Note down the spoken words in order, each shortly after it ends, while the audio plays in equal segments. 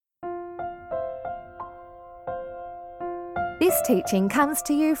This teaching comes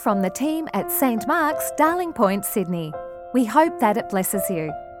to you from the team at St Mark's, Darling Point, Sydney. We hope that it blesses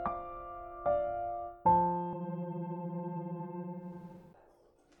you.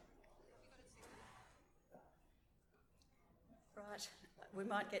 Right, we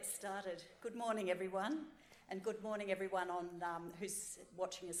might get started. Good morning, everyone, and good morning, everyone who's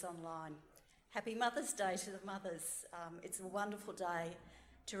watching us online. Happy Mother's Day to the mothers. It's a wonderful day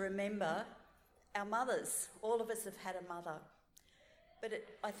to remember our mothers. All of us have had a mother. But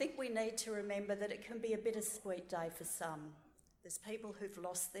I think we need to remember that it can be a bittersweet day for some. There's people who've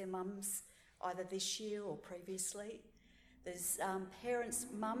lost their mums either this year or previously. There's parents,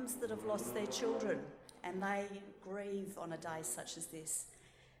 mums that have lost their children and they grieve on a day such as this.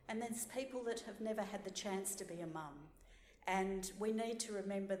 And there's people that have never had the chance to be a mum. And we need to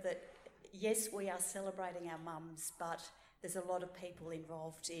remember that, yes, we are celebrating our mums, but there's a lot of people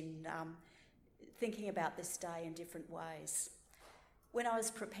involved in thinking about this day in different ways. When I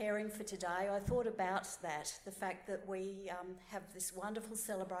was preparing for today, I thought about that, the fact that we have this wonderful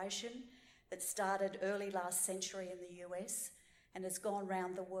celebration that started early last century in the US and has gone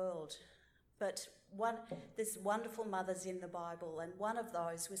round the world. But there's wonderful mothers in the Bible, and one of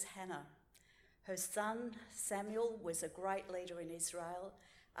those was Hannah. Her son Samuel was a great leader in Israel.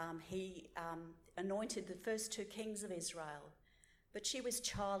 He anointed the first two kings of Israel. But she was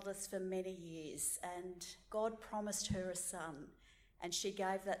childless for many years, and God promised her a son. And she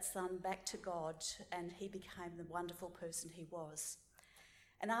gave that son back to God, and he became the wonderful person he was.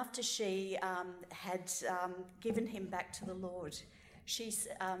 And after she had given him back to the Lord, she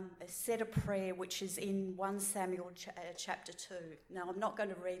said a prayer which is in 1 Samuel chapter 2. Now, I'm not going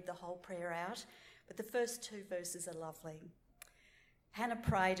to read the whole prayer out, but the first two verses are lovely. Hannah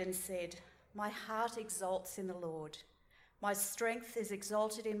prayed and said, "My heart exalts in the Lord. My strength is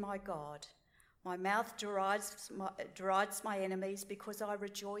exalted in my God. My mouth derides my enemies because I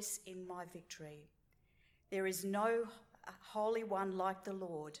rejoice in my victory. There is no holy one like the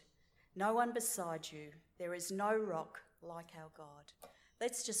Lord, no one beside you. There is no rock like our God."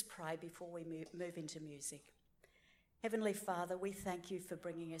 Let's just pray before we move into music. Heavenly Father, we thank you for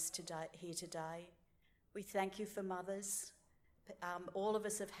bringing us here today. We thank you for mothers. All of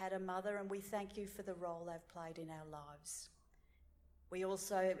us have had a mother, and we thank you for the role they've played in our lives. We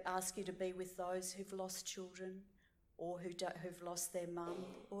also ask you to be with those who've lost children, or who've lost their mum,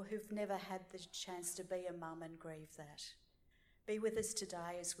 or who've never had the chance to be a mum and grieve that. Be with us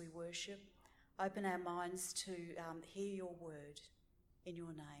today as we worship. Open our minds to hear your word. In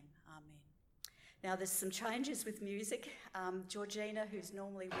your name, amen. Now, there's some changes with music. Georgina, who's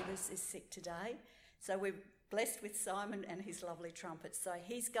normally with us, is sick today. So we're blessed with Simon and his lovely trumpet. So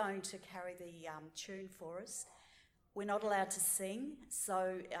he's going to carry the tune for us. We're not allowed to sing,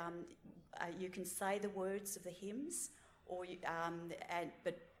 so you can say the words of the hymns,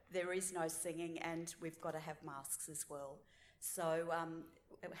 but there is no singing, and we've got to have masks as well. So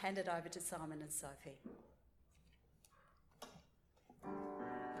I'll hand it over to Simon and Sophie.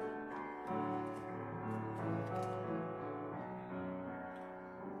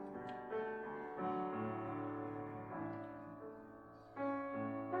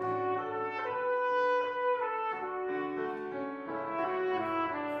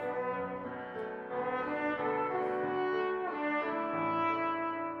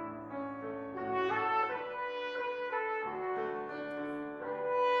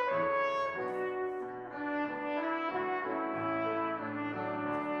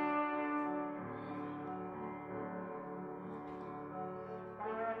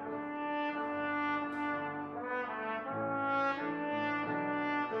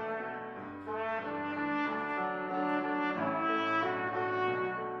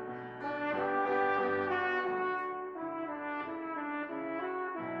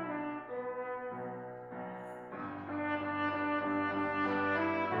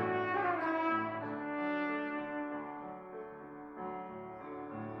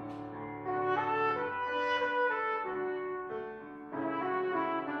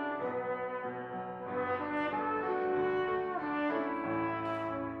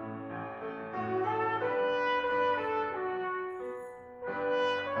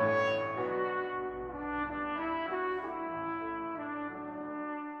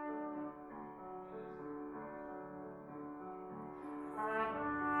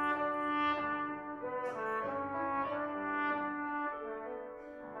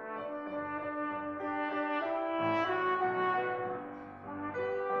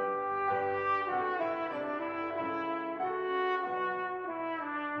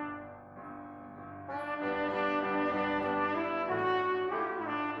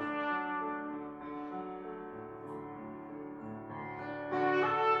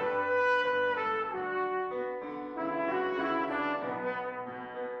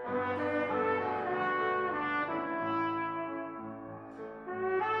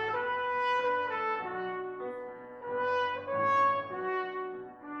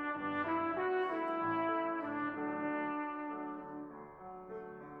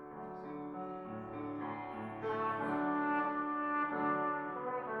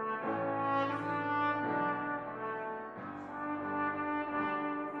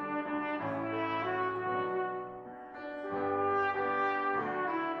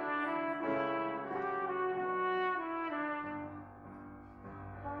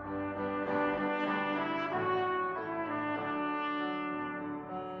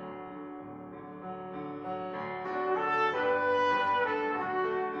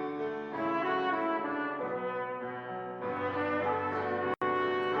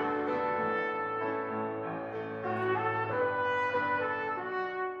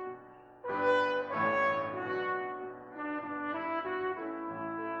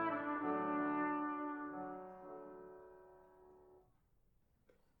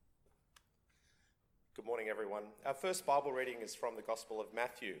 Good morning, everyone. Our first Bible reading is from the Gospel of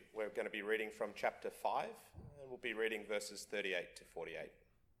Matthew. We're going to be reading from chapter 5, and we'll be reading verses 38 to 48.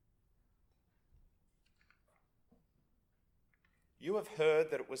 You have heard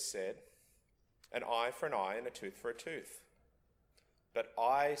that it was said, an eye for an eye and a tooth for a tooth. But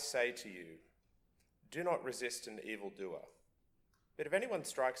I say to you, do not resist an evildoer. But if anyone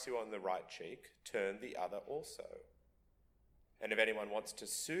strikes you on the right cheek, turn the other also. And if anyone wants to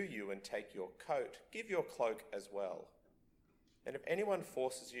sue you and take your coat, give your cloak as well. And if anyone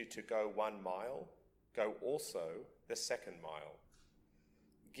forces you to go 1 mile, go also the 2nd mile.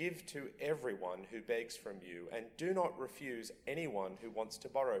 Give to everyone who begs from you, and do not refuse anyone who wants to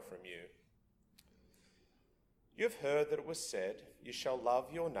borrow from you. You have heard that it was said, you shall love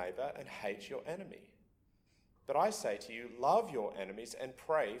your neighbour and hate your enemy. But I say to you, love your enemies and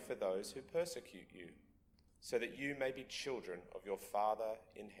pray for those who persecute you, so that you may be children of your Father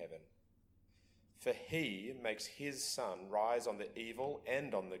in heaven. For he makes his sun rise on the evil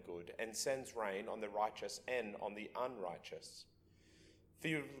and on the good, and sends rain on the righteous and on the unrighteous. For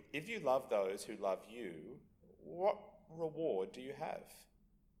if you love those who love you, what reward do you have?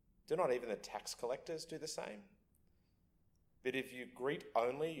 Do not even the tax collectors do the same? But if you greet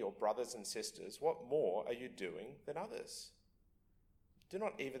only your brothers and sisters, what more are you doing than others? Do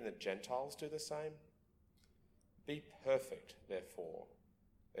not even the Gentiles do the same? Be perfect, therefore,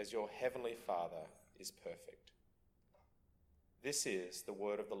 as your heavenly Father is perfect. This is the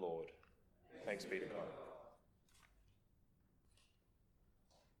word of the Lord. Thanks be to God.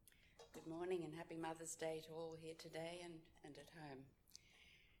 Good morning and happy Mother's Day to all here today and at home.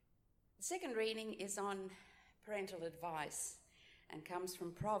 The second reading is on parental advice and comes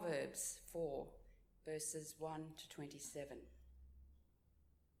from Proverbs 4, verses 1 to 27.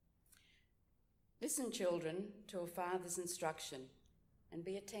 Listen, children, to a father's instruction, and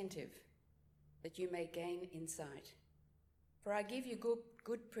be attentive, that you may gain insight. For I give you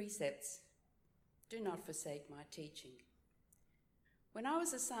good precepts. Do not forsake my teaching. When I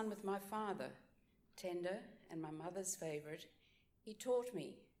was a son with my father, tender and my mother's favourite, he taught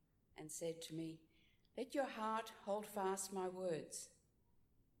me and said to me, let your heart hold fast my words.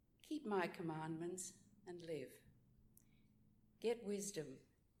 Keep my commandments and live. Get wisdom.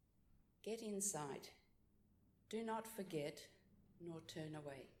 Get insight. Do not forget nor turn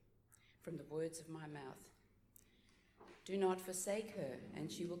away from the words of my mouth. Do not forsake her,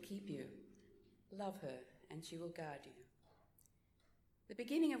 and she will keep you. Love her, and she will guard you. The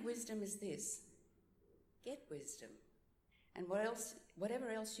beginning of wisdom is this: get wisdom, and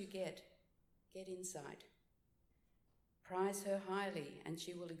whatever else you get insight. Prize her highly, and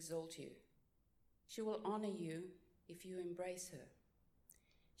she will exalt you. She will honour you if you embrace her.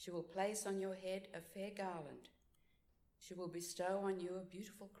 She will place on your head a fair garland. She will bestow on you a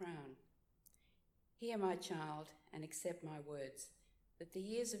beautiful crown. Hear, my child, and accept my words, that the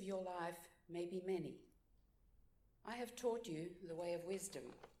years of your life may be many. I have taught you the way of wisdom.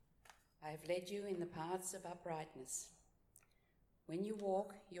 I have led you in the paths of uprightness. When you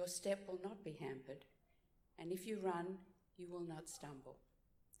walk, your step will not be hampered, and if you run, you will not stumble.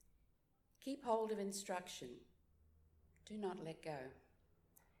 Keep hold of instruction. Do not let go.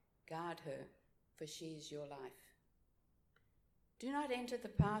 Guard her, for she is your life. Do not enter the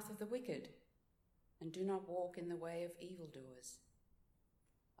path of the wicked, and do not walk in the way of evildoers.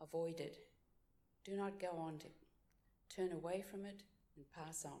 Avoid it. Do not go on it. Turn away from it and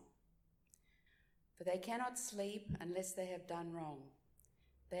pass on. For they cannot sleep unless they have done wrong.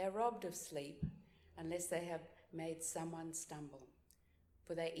 They are robbed of sleep unless they have made someone stumble.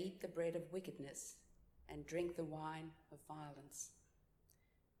 For they eat the bread of wickedness and drink the wine of violence.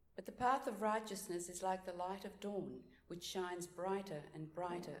 But the path of righteousness is like the light of dawn, which shines brighter and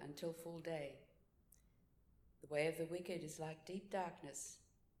brighter until full day. The way of the wicked is like deep darkness.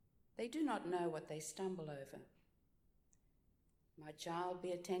 They do not know what they stumble over. My child,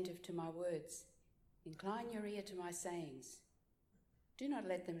 be attentive to my words. Incline your ear to my sayings. Do not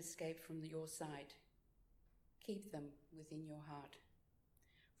let them escape from your sight. Keep them within your heart.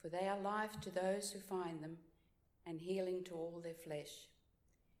 For they are life to those who find them, and healing to all their flesh.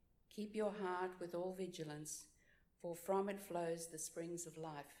 Keep your heart with all vigilance, for from it flows the springs of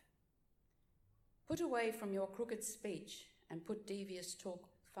life. Put away from your crooked speech, and put devious talk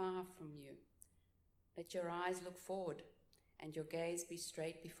far from you. Let your eyes look forward, and your gaze be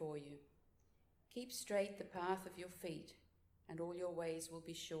straight before you. Keep straight the path of your feet, and all your ways will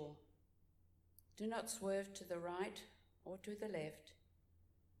be sure. Do not swerve to the right or to the left.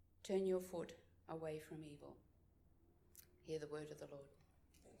 Turn your foot away from evil. Hear the word of the Lord.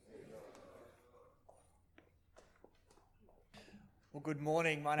 Well, good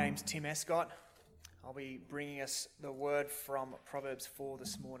morning. My name's Tim Escott. I'll be bringing us the word from Proverbs 4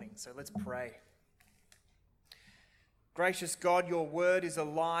 this morning. So let's pray. Gracious God, your word is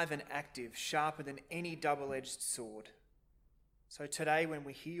alive and active, sharper than any double-edged sword. So today when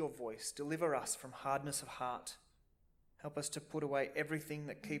we hear your voice, deliver us from hardness of heart. Help us to put away everything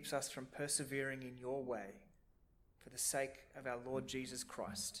that keeps us from persevering in your way, for the sake of our Lord Jesus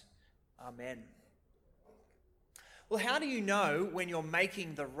Christ. Amen. Well, how do you know when you're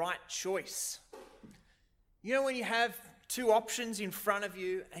making the right choice? You know when you have two options in front of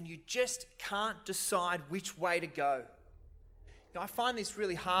you and you just can't decide which way to go. I find this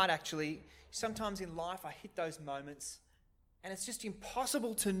really hard actually. Sometimes in life I hit those moments and it's just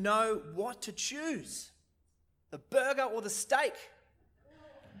impossible to know what to choose. The burger or the steak?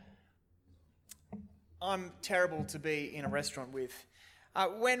 I'm terrible to be in a restaurant with.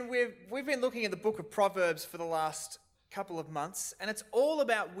 When we've been looking at the book of Proverbs for the last couple of months, and it's all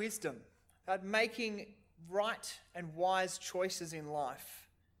about wisdom, about making right and wise choices in life.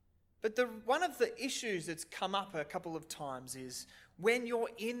 But one of the issues that's come up a couple of times is when you're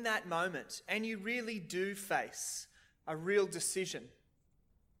in that moment and you really do face a real decision,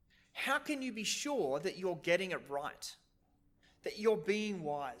 how can you be sure that you're getting it right? That you're being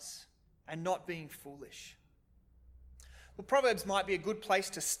wise and not being foolish? Well, Proverbs might be a good place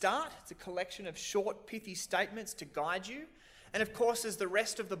to start. It's a collection of short, pithy statements to guide you. And of course, as the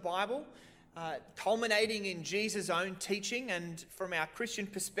rest of the Bible, culminating in Jesus' own teaching, and from our Christian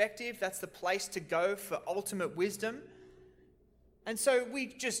perspective, that's the place to go for ultimate wisdom. And so we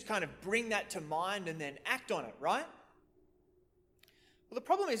just kind of bring that to mind and then act on it, right? Well, the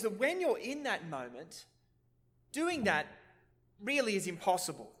problem is that when you're in that moment, doing that really is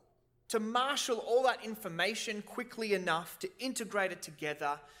impossible. To marshal all that information quickly enough to integrate it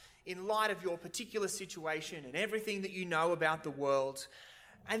together in light of your particular situation and everything that you know about the world,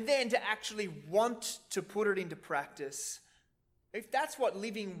 and then to actually want to put it into practice, if that's what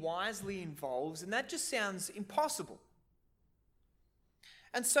living wisely involves, then that just sounds impossible.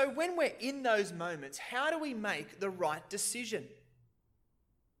 And so when we're in those moments, how do we make the right decision?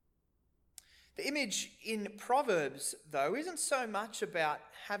 The image in Proverbs, though, isn't so much about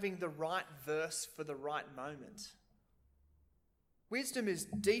having the right verse for the right moment. Wisdom is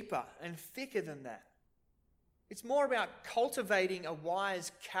deeper and thicker than that. It's more about cultivating a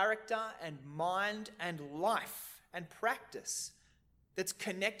wise character and mind and life and practice that's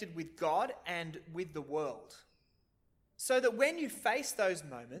connected with God and with the world. So that when you face those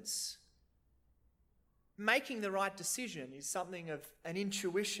moments, making the right decision is something of an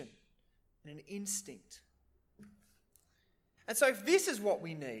intuition and an instinct. And so if this is what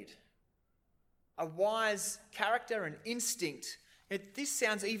we need, a wise character and instinct, this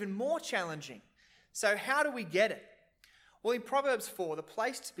sounds even more challenging. So how do we get it? Well, in Proverbs 4, the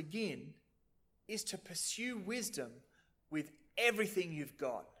place to begin is to pursue wisdom with everything you've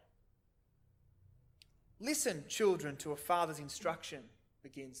got. Listen, children, to a father's instruction,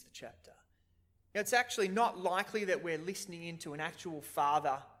 begins the chapter. It's actually not likely that we're listening into an actual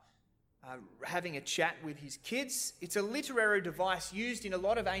father having a chat with his kids. It's a literary device used in a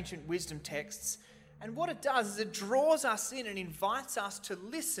lot of ancient wisdom texts. And what it does is it draws us in and invites us to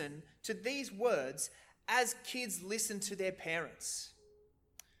listen to these words as kids listen to their parents.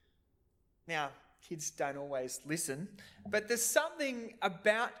 Now, kids don't always listen, but there's something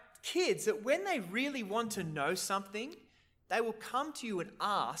about kids that when they really want to know something, they will come to you and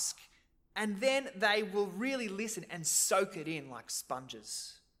ask, and then they will really listen and soak it in like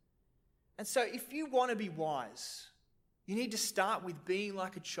sponges. And so if you want to be wise, you need to start with being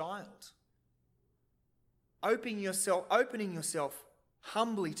like a child. Opening yourself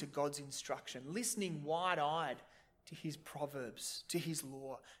humbly to God's instruction, listening wide-eyed to his proverbs, to his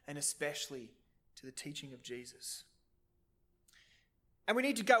law, and especially to the teaching of Jesus. And we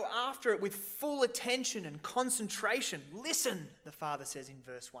need to go after it with full attention and concentration. Listen, the Father says in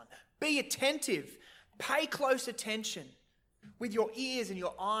verse 1. Be attentive. Pay close attention with your ears and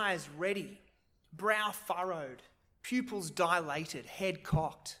your eyes ready, brow furrowed, pupils dilated, head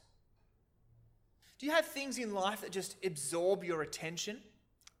cocked. Do you have things in life that just absorb your attention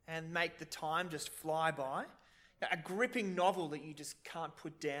and make the time just fly by? A gripping novel that you just can't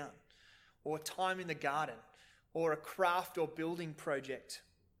put down, or time in the garden, or a craft or building project,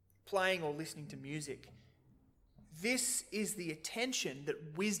 playing or listening to music. This is the attention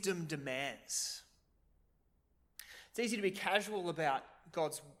that wisdom demands. It's easy to be casual about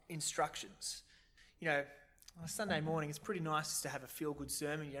God's instructions. You know, on a Sunday morning, it's pretty nice just to have a feel-good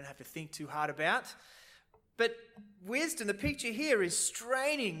sermon you don't have to think too hard about. But wisdom, the picture here is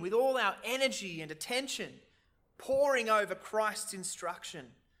straining with all our energy and attention, poring over Christ's instruction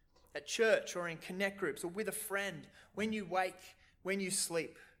at church or in connect groups or with a friend, when you wake, when you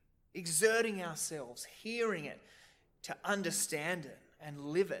sleep, exerting ourselves, hearing it, to understand it and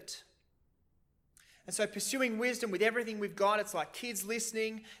live it. And so pursuing wisdom with everything we've got, it's like kids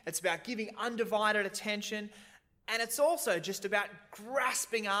listening, it's about giving undivided attention, and it's also just about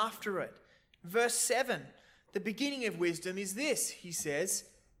grasping after it. Verse 7, the beginning of wisdom is this, he says,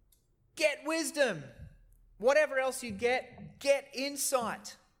 get wisdom. Whatever else you get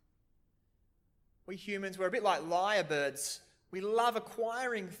insight. We humans, we're a bit like lyrebirds. We love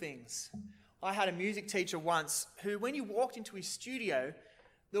acquiring things. I had a music teacher once who, when you walked into his studio,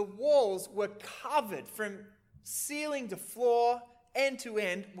 the walls were covered from ceiling to floor, end to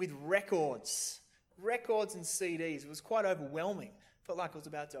end, with records and CDs. It was quite overwhelming. Felt like I was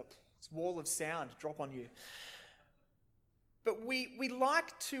about to, this wall of sound drop on you. But we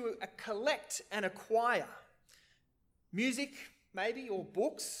like to collect and acquire music, maybe, or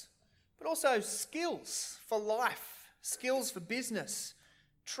books, but also skills for life, skills for business,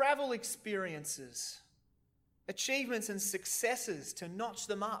 travel experiences, achievements and successes to notch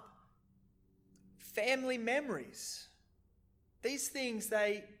them up, family memories. These things,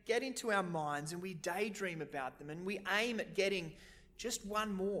 they get into our minds and we daydream about them and we aim at getting just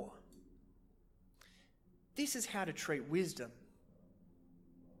one more. This is how to treat wisdom.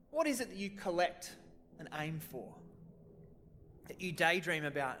 What is it that you collect and aim for? That you daydream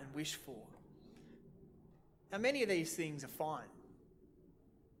about and wish for? Now, many of these things are fine.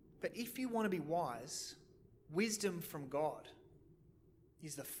 But if you want to be wise, wisdom from God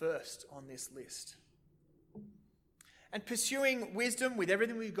is the first on this list. And pursuing wisdom with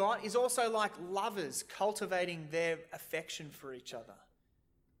everything we've got is also like lovers cultivating their affection for each other.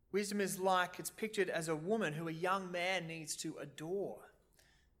 Wisdom is like, it's pictured as a woman who a young man needs to adore.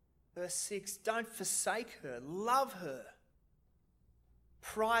 Verse 6, don't forsake her, love her,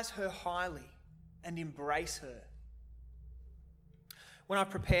 prize her highly, and embrace her. When I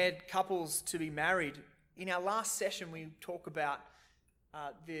prepared couples to be married, in our last session we talk about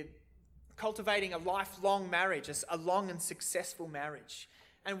the cultivating a lifelong marriage, a long and successful marriage.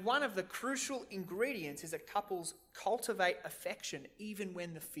 And one of the crucial ingredients is that couples cultivate affection even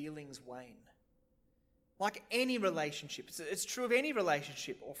when the feelings wane. Like any relationship, it's true of any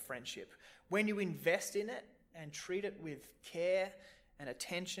relationship or friendship. When you invest in it and treat it with care and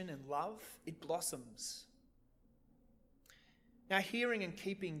attention and love, it blossoms. Now, hearing and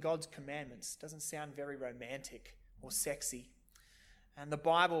keeping God's commandments doesn't sound very romantic or sexy. And the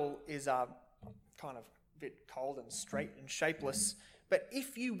Bible is kind of a bit cold and straight and shapeless. But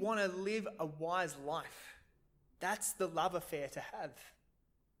if you want to live a wise life, that's the love affair to have.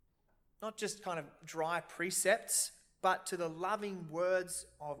 Not just kind of dry precepts, but to the loving words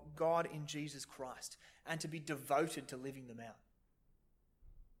of God in Jesus Christ, and to be devoted to living them out.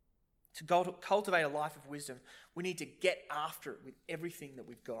 To cultivate a life of wisdom, we need to get after it with everything that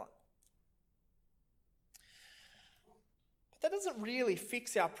we've got. But that doesn't really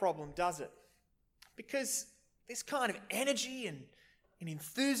fix our problem, does it? Because this kind of energy and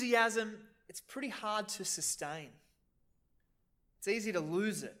enthusiasm, it's pretty hard to sustain. It's easy to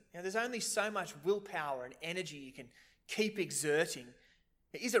lose it. There's only so much willpower and energy you can keep exerting.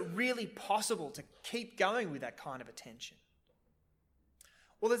 Is it really possible to keep going with that kind of attention?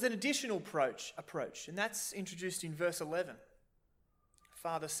 Well, there's an additional approach, and that's introduced in verse 11.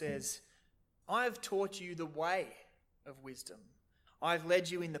 Father says, I have taught you the way of wisdom. I have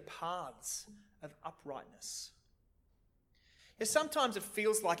led you in the paths of uprightness. Sometimes it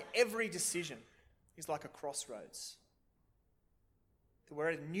feels like every decision is like a crossroads. That we're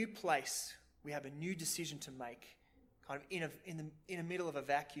at a new place, we have a new decision to make, kind of in the middle of a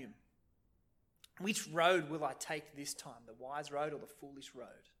vacuum. Which road will I take this time, the wise road or the foolish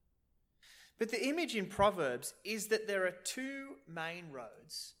road? But the image in Proverbs is that there are two main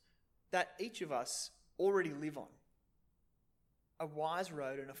roads that each of us already live on. A wise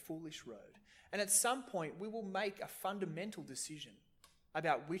road and a foolish road. And at some point we will make a fundamental decision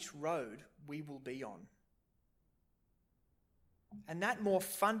about which road we will be on. And that more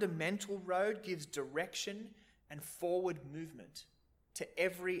fundamental road gives direction and forward movement to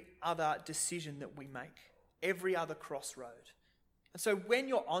every other decision that we make, every other crossroad. And so when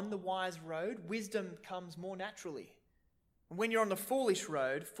you're on the wise road, wisdom comes more naturally. And when you're on the foolish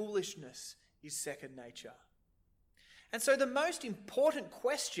road, foolishness is second nature. And so the most important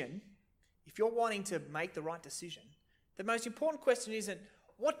question, if you're wanting to make the right decision, the most important question isn't,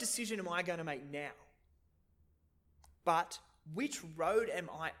 what decision am I going to make now? But which road am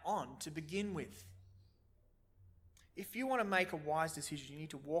I on to begin with? If you want to make a wise decision, you need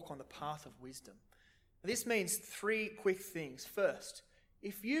to walk on the path of wisdom. This means three quick things. First,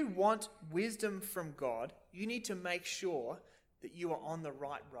 If you want wisdom from God, you need to make sure that you are on the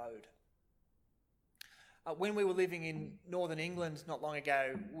right road. When we were living in northern England not long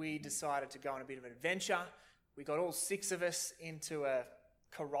ago, we decided to go on a bit of an adventure. We got all 6 of us into a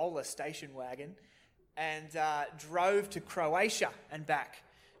Corolla station wagon and drove to Croatia and back.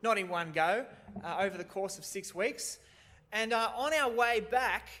 Not in one go, over the course of 6 weeks. And on our way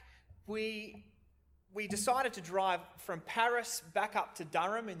back, we decided to drive from Paris back up to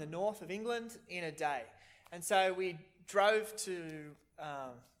Durham in the north of England in a day. And so we drove to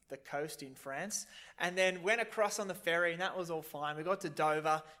the coast in France and then went across on the ferry, and that was all fine. We got to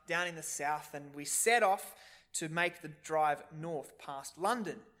Dover down in the south, and we set off to make the drive north past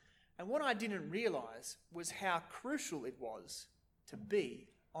London. And what I didn't realise was how crucial it was to be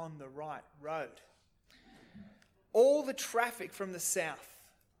on the right road. All the traffic from the south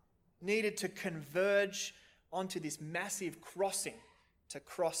needed to converge onto this massive crossing to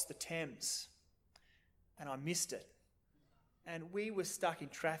cross the Thames. And I missed it. And we were stuck in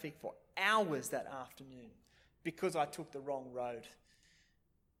traffic for hours that afternoon because I took the wrong road.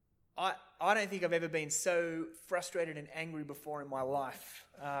 I don't think I've ever been so frustrated and angry before in my life.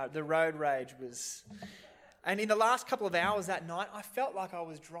 The road rage was... And in the last couple of hours that night, I felt like I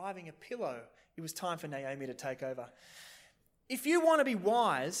was driving a pillow. It was time for Naomi to take over. If you want to be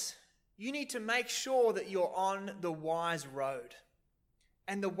wise, you need to make sure that you're on the wise road.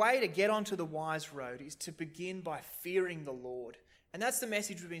 And the way to get onto the wise road is to begin by fearing the Lord. And that's the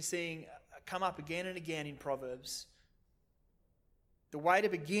message we've been seeing come up again and again in Proverbs. The way to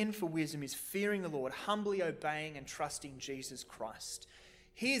begin for wisdom is fearing the Lord, humbly obeying and trusting Jesus Christ.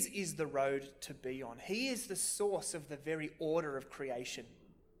 His is the road to be on. He is the source of the very order of creation.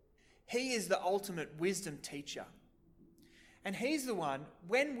 He is the ultimate wisdom teacher. And he's the one,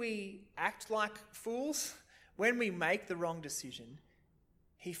 when we act like fools, when we make the wrong decision,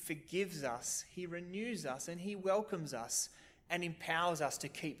 he forgives us, he renews us, and he welcomes us and empowers us to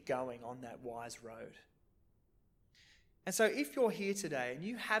keep going on that wise road. And so if you're here today and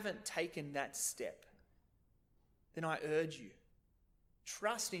you haven't taken that step, then I urge you,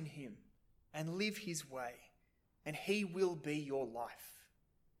 trust in him and live his way, and he will be your life.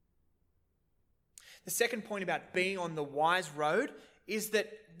 The second point about being on the wise road is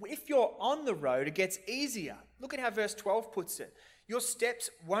that if you're on the road, it gets easier. Look at how verse 12 puts it. Your steps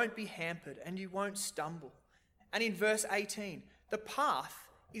won't be hampered and you won't stumble. And in verse 18, the path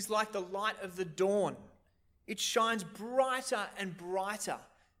is like the light of the dawn. It shines brighter and brighter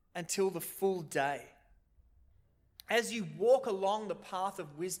until the full day. As you walk along the path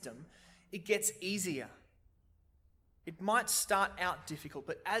of wisdom, it gets easier. It might start out difficult,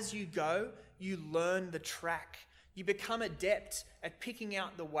 but as you go, you learn the track. You become adept at picking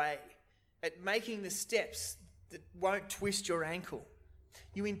out the way, at making the steps that won't twist your ankle.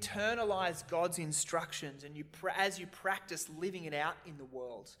 You internalize God's instructions, and as you practice living it out in the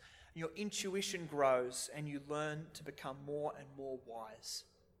world, your intuition grows and you learn to become more and more wise.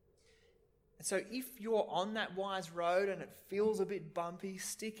 And so if you're on that wise road and it feels a bit bumpy,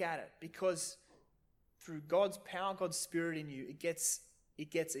 stick at it, because through God's power, God's Spirit in you, it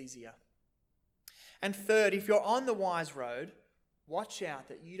gets easier. And third, if you're on the wise road, watch out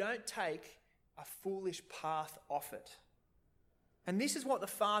that you don't take a foolish path off it. And this is what the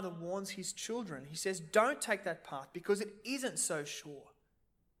Father warns his children. He says, don't take that path because it isn't so sure.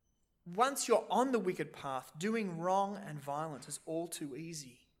 Once you're on the wicked path, doing wrong and violence is all too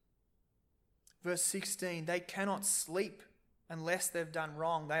easy. Verse 16, they cannot sleep unless they've done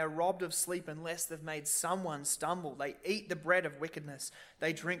wrong. They are robbed of sleep unless they've made someone stumble. They eat the bread of wickedness.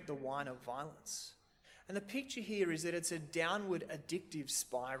 They drink the wine of violence. And the picture here is that it's a downward addictive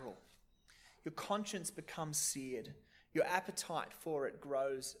spiral. Your conscience becomes seared. Your appetite for it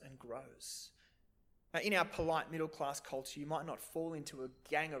grows and grows. Now, in our polite middle-class culture, you might not fall into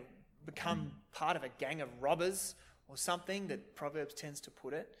become part of a gang of robbers or something that Proverbs tends to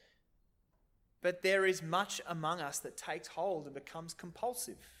put it. But there is much among us that takes hold and becomes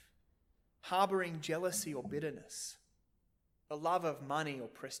compulsive, harbouring jealousy or bitterness, the love of money or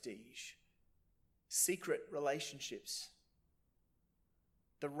prestige, secret relationships,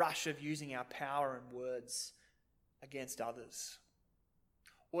 the rush of using our power and words against others,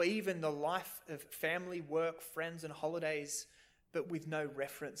 or even the life of family, work, friends and holidays, but with no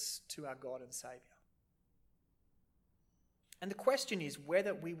reference to our God and Saviour. And the question is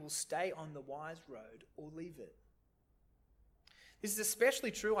whether we will stay on the wise road or leave it. This is especially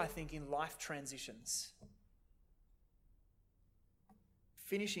true, I think, in life transitions.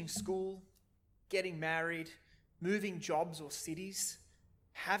 Finishing school, getting married, moving jobs or cities,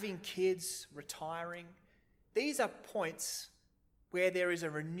 having kids, retiring. These are points where there is a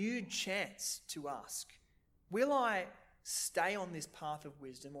renewed chance to ask, will I stay on this path of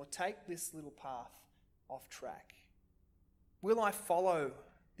wisdom or take this little path off track? Will I follow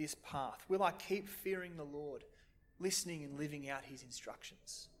this path? Will I keep fearing the Lord, listening and living out his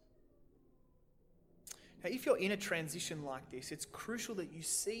instructions? Now, if you're in a transition like this, it's crucial that you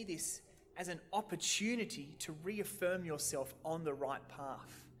see this as an opportunity to reaffirm yourself on the right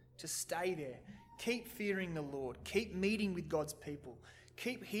path, to stay there. Keep fearing the Lord. Keep meeting with God's people.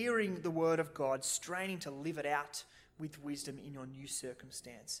 Keep hearing the word of God, straining to live it out with wisdom in your new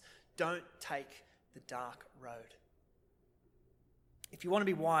circumstance. Don't take the dark road. If you want to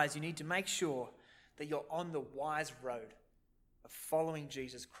be wise, you need to make sure that you're on the wise road of following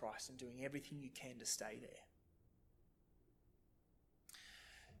Jesus Christ and doing everything you can to stay there.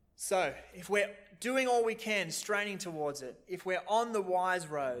 So, if we're doing all we can, straining towards it, if we're on the wise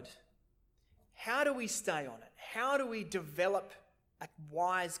road, how do we stay on it? How do we develop a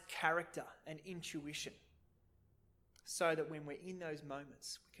wise character and intuition so that when we're in those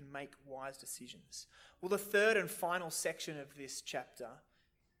moments, we can make wise decisions? Well, the third and final section of this chapter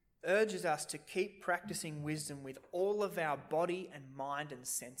urges us to keep practicing wisdom with all of our body and mind and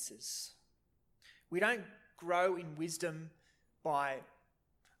senses. We don't grow in wisdom by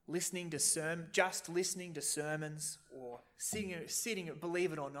just listening to sermons or sitting,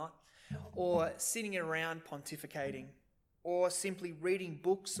 believe it or not, or sitting around pontificating, or simply reading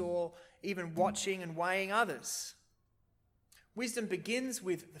books, or even watching and weighing others. Wisdom begins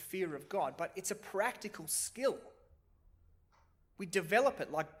with the fear of God, but it's a practical skill. We develop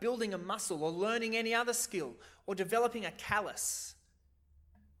it like building a muscle or learning any other skill or developing a callus.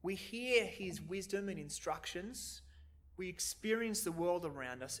 We hear his wisdom and instructions, we experience the world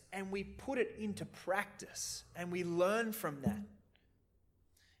around us, and we put it into practice, and we learn from that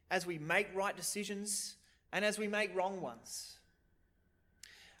as we make right decisions and as we make wrong ones.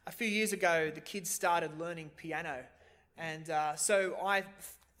 A few years ago, the kids started learning piano, and so I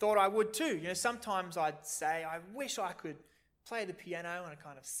thought I would too. Sometimes I'd say, I wish I could play the piano, and I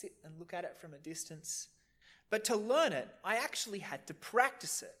kind of sit and look at it from a distance. But to learn it, I actually had to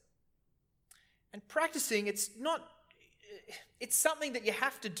practice it. And practicing, it's something that you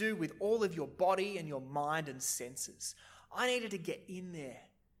have to do with all of your body and your mind and senses. I needed to get in there.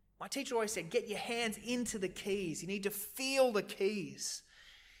 My teacher always said, get your hands into the keys. You need to feel the keys.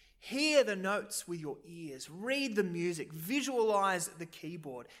 Hear the notes with your ears. Read the music. Visualize the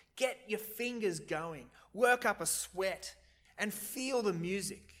keyboard. Get your fingers going. Work up a sweat and feel the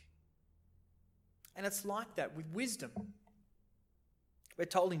music. And it's like that with wisdom. We're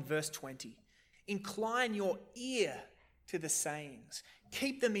told in verse 20, incline your ear to the sayings.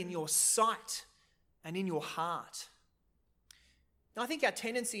 Keep them in your sight and in your heart. Now, I think our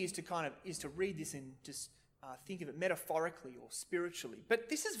tendency is to read this and just think of it metaphorically or spiritually. But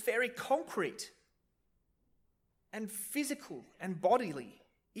this is very concrete and physical and bodily.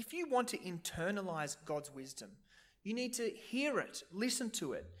 If you want to internalize God's wisdom, you need to hear it, listen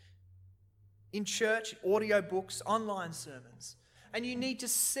to it in church, audio books, online sermons. And you need to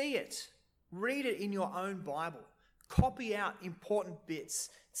see it, read it in your own Bible, copy out important bits,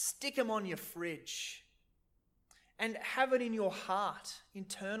 stick them on your fridge, and have it in your heart,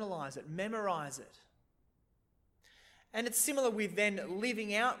 internalize it, memorize it. And it's similar with then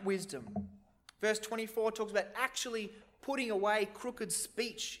living out wisdom. Verse 24 talks about actually putting away crooked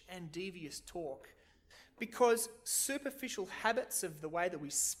speech and devious talk, because superficial habits of the way that we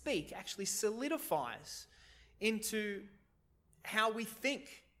speak actually solidifies into how we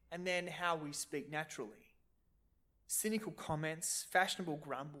think and then how we speak naturally. Cynical comments, fashionable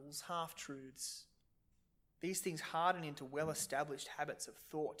grumbles, half-truths, these things harden into well-established habits of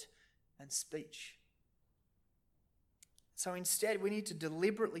thought and speech. So instead, we need to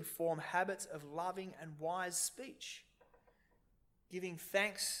deliberately form habits of loving and wise speech, giving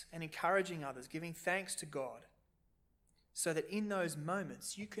thanks and encouraging others, giving thanks to God, so that in those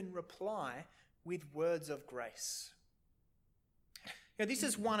moments you can reply with words of grace. This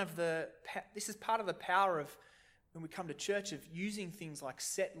is part of the power of, when we come to church, of using things like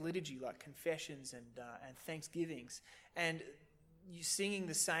set liturgy, like confessions and thanksgivings, and you singing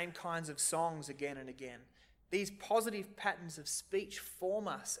the same kinds of songs again and again. These positive patterns of speech form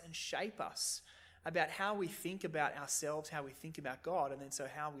us and shape us about how we think about ourselves, how we think about God, and then so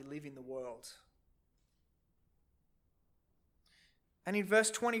how we live in the world. And in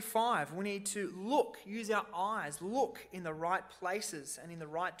verse 25, we need to use our eyes, look in the right places and in the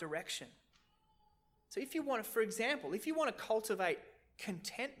right direction. So if you want to cultivate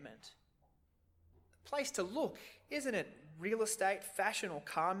contentment, the place to look, isn't it real estate, fashion, or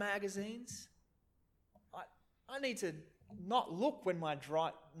car magazines? I need to not look when my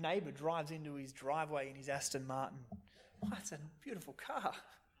neighbour drives into his driveway in his Aston Martin. Oh, that's a beautiful car.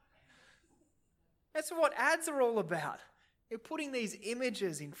 That's what ads are all about. They're putting these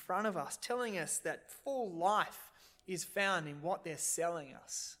images in front of us, telling us that full life is found in what they're selling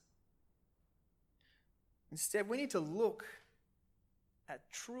us. Instead, we need to look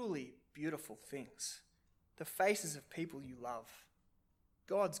at truly beautiful things. The faces of people you love.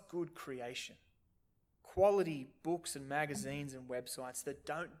 God's good creation. Quality books and magazines and websites that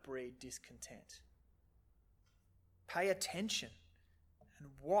don't breed discontent. Pay attention and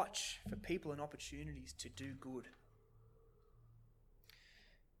watch for people and opportunities to do good.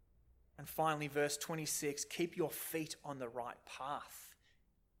 And finally, verse 26, keep your feet on the right path.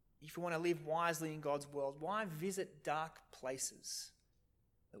 If you want to live wisely in God's world, why visit dark places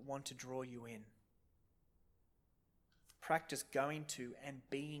that want to draw you in? Practice going to and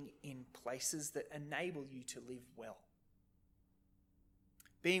being in places that enable you to live well.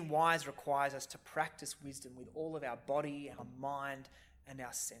 Being wise requires us to practice wisdom with all of our body, our mind, and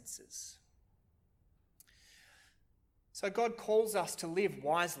our senses. So God calls us to live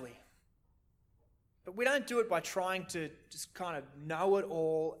wisely. But we don't do it by trying to just kind of know it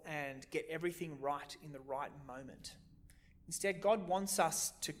all and get everything right in the right moment. Instead, God wants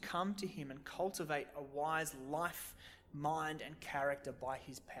us to come to him and cultivate a wise life, mind, and character by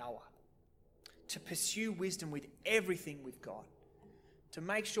his power. To pursue wisdom with everything we've got. To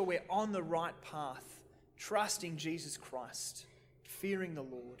make sure we're on the right path, trusting Jesus Christ, fearing the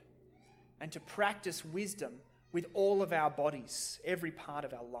Lord. And to practice wisdom with all of our bodies, every part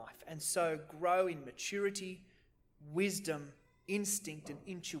of our life, and so grow in maturity, wisdom, instinct, and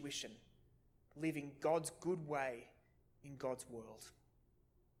intuition, living God's good way in God's world.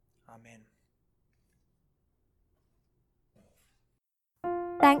 Amen.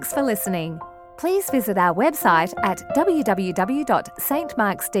 Thanks for listening. Please visit our website at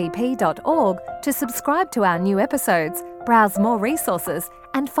www.stmarksdp.org to subscribe to our new episodes, browse more resources,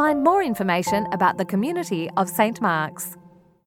 and find more information about the community of St. Mark's.